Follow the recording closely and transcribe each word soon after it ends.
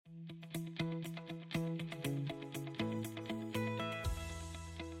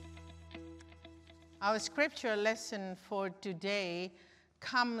Our scripture lesson for today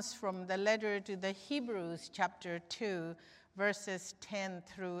comes from the letter to the Hebrews, chapter 2, verses 10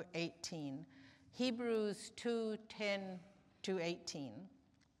 through 18. Hebrews 2, 10 to 18.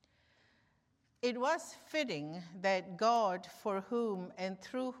 It was fitting that God, for whom and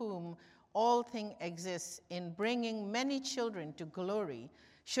through whom all things exist, in bringing many children to glory,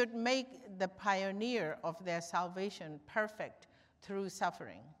 should make the pioneer of their salvation perfect through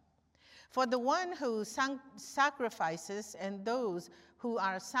suffering. For the one who sacrifices and those who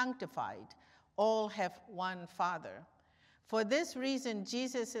are sanctified all have one Father. For this reason,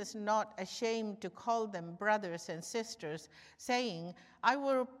 Jesus is not ashamed to call them brothers and sisters, saying, I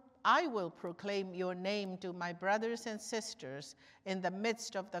will proclaim your name to my brothers and sisters. In the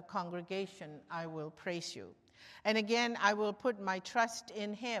midst of the congregation, I will praise you. And again, I will put my trust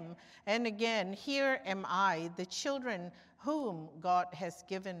in him. And again, here am I, the children whom God has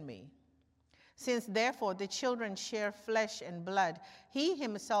given me. Since therefore the children share flesh and blood, he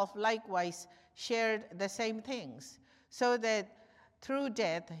himself likewise shared the same things, so that through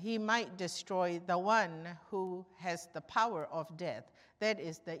death he might destroy the one who has the power of death, that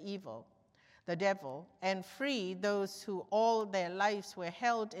is the devil, and free those who all their lives were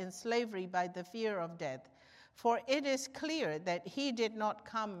held in slavery by the fear of death. For it is clear that he did not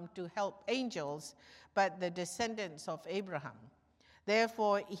come to help angels, but the descendants of Abraham.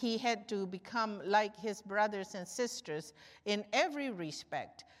 Therefore, he had to become like his brothers and sisters in every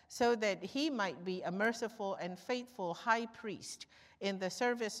respect, so that he might be a merciful and faithful high priest in the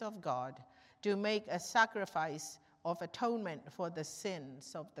service of God, to make a sacrifice of atonement for the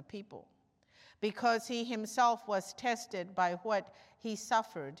sins of the people. Because he himself was tested by what he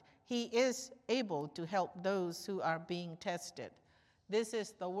suffered, he is able to help those who are being tested. This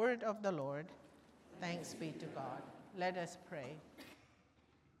is the word of the Lord. Thanks be to God. Let us pray.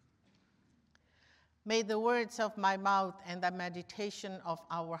 May the words of my mouth and the meditation of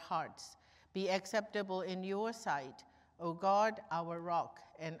our hearts be acceptable in your sight, O God, our rock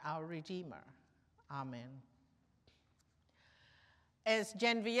and our Redeemer. Amen. As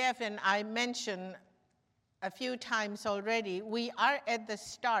Genevieve and I mentioned a few times already, we are at the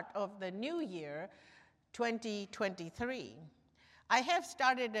start of the new year, 2023. I have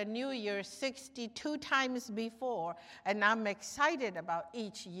started a new year 62 times before, and I'm excited about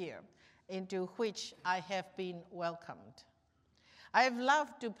each year into which I have been welcomed. I have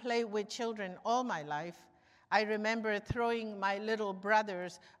loved to play with children all my life. I remember throwing my little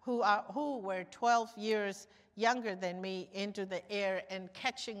brothers, who were 12 years younger than me, into the air and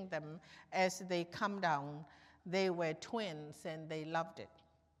catching them as they come down. They were twins and they loved it.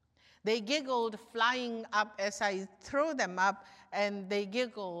 They giggled flying up as I throw them up, and they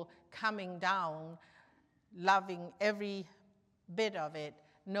giggle coming down, loving every bit of it,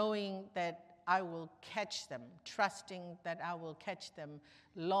 knowing that I will catch them, trusting that I will catch them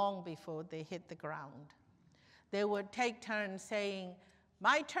long before they hit the ground. They would take turns saying,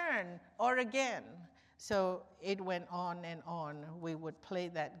 my turn, or again. So it went on and on. We would play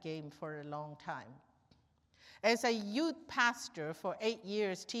that game for a long time. As a youth pastor for 8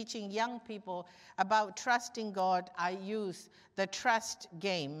 years, teaching young people about trusting God, I used the trust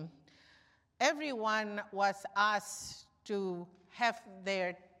game. Everyone was asked to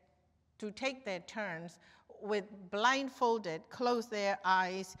take their turns with blindfolded, close their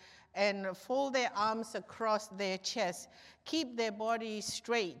eyes, and fold their arms across their chest, keep their body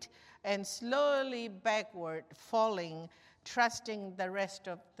straight, and slowly backward falling, trusting the rest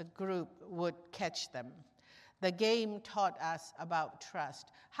of the group would catch them. The game taught us about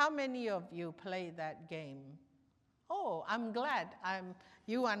trust. How many of you play that game? Oh, I'm glad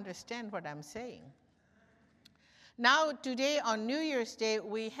you understand what I'm saying. Now, today on New Year's Day,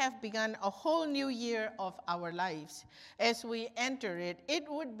 we have begun a whole new year of our lives. As we enter it, it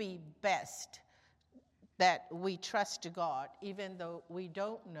would be best that we trust God, even though we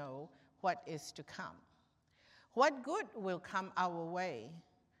don't know what is to come. What good will come our way?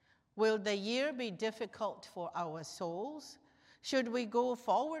 Will the year be difficult for our souls? Should we go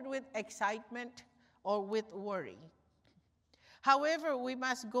forward with excitement or with worry? However, we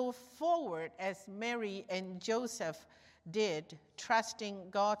must go forward as Mary and Joseph did,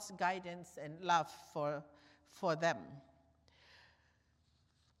 trusting God's guidance and love for them.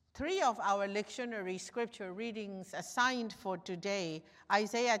 3 of our lectionary scripture readings assigned for today,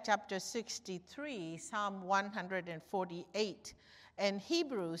 Isaiah chapter 63, Psalm 148, and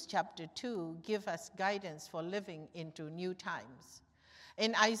Hebrews chapter 2, give us guidance for living into new times.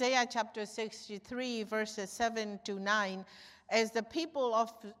 In Isaiah chapter 63, verses 7 to 9, as the people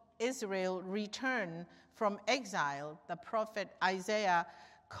of Israel returned from exile, the prophet Isaiah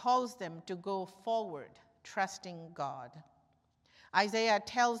calls them to go forward, trusting God. Isaiah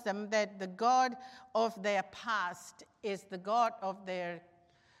tells them that the God of their past is the God of their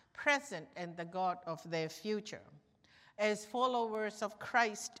present and the God of their future. As followers of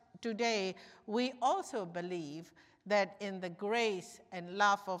Christ today, we also believe that in the grace and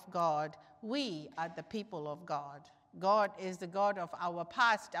love of God, we are the people of God. God is the God of our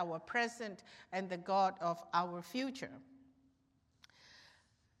past, our present, and the God of our future.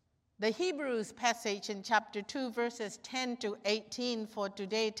 The Hebrews passage in chapter 2, verses 10 to 18 for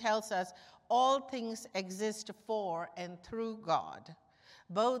today tells us all things exist for and through God.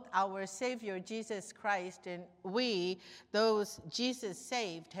 Both our Savior Jesus Christ and we, those Jesus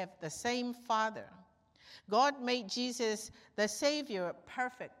saved, have the same Father. God made Jesus the Savior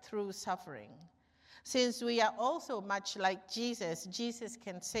perfect through suffering. Since we are also much like Jesus, Jesus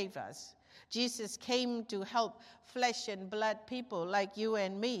can save us. Jesus came to help flesh and blood people like you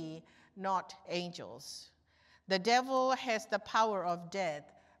and me, not angels. The devil has the power of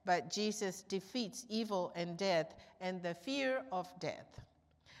death, but Jesus defeats evil and death and the fear of death.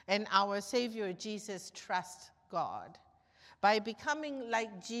 And our Savior Jesus trusts God. By becoming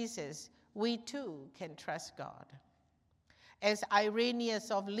like Jesus, we too can trust God. As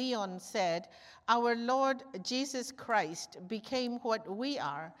Irenaeus of Lyon said, our Lord Jesus Christ became what we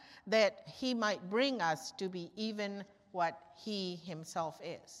are, that he might bring us to be even what he himself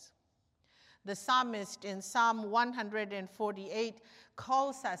is. The psalmist in Psalm 148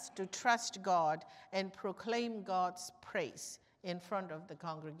 calls us to trust God and proclaim God's praise in front of the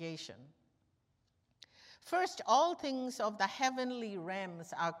congregation. First, all things of the heavenly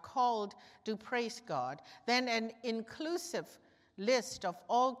realms are called to praise God. Then an inclusive list of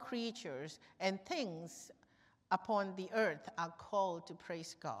all creatures and things upon the earth are called to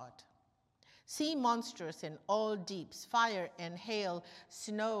praise God. Sea monsters in all deeps, fire and hail,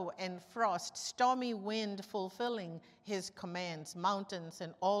 snow and frost, stormy wind fulfilling his commands, mountains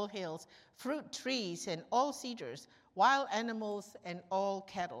and all hills, fruit trees and all cedars, wild animals and all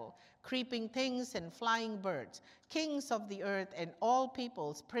cattle, creeping things and flying birds, kings of the earth and all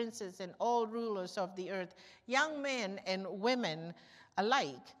peoples, princes and all rulers of the earth, young men and women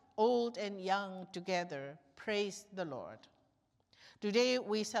alike, old and young together, praise the Lord. Today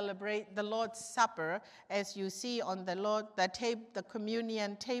we celebrate the Lord's Supper, as you see on the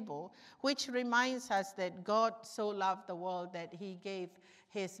communion table, which reminds us that God so loved the world that he gave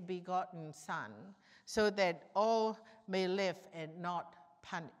his begotten Son, so that all may live and not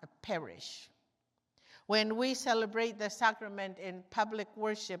perish. When we celebrate the sacrament in public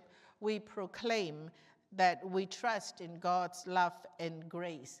worship, we proclaim that we trust in God's love and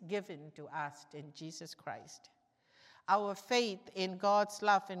grace given to us in Jesus Christ. Our faith in God's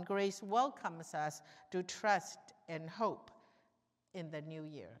love and grace welcomes us to trust and hope in the new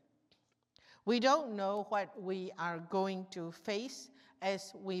year. We don't know what we are going to face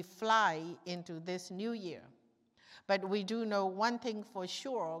as we fly into this new year, but we do know one thing for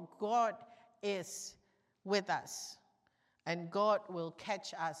sure: God is with us, and God will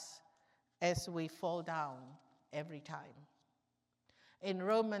catch us as we fall down every time. In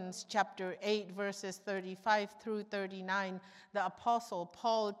Romans chapter 8, verses 35 through 39, the Apostle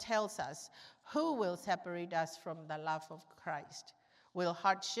Paul tells us, who will separate us from the love of Christ? Will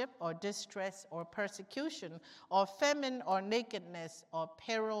hardship or distress or persecution or famine or nakedness or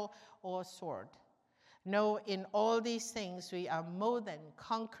peril or sword? No, in all these things we are more than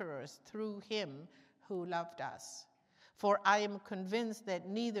conquerors through him who loved us. For I am convinced that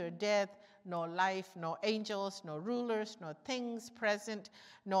neither death, nor life, nor angels, nor rulers, nor things present,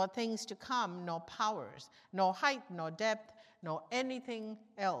 nor things to come, nor powers, nor height, nor depth, nor anything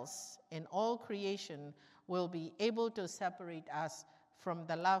else in all creation will be able to separate us from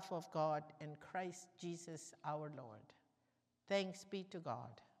the love of God in Christ Jesus our Lord. Thanks be to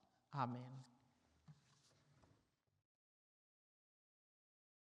God. Amen.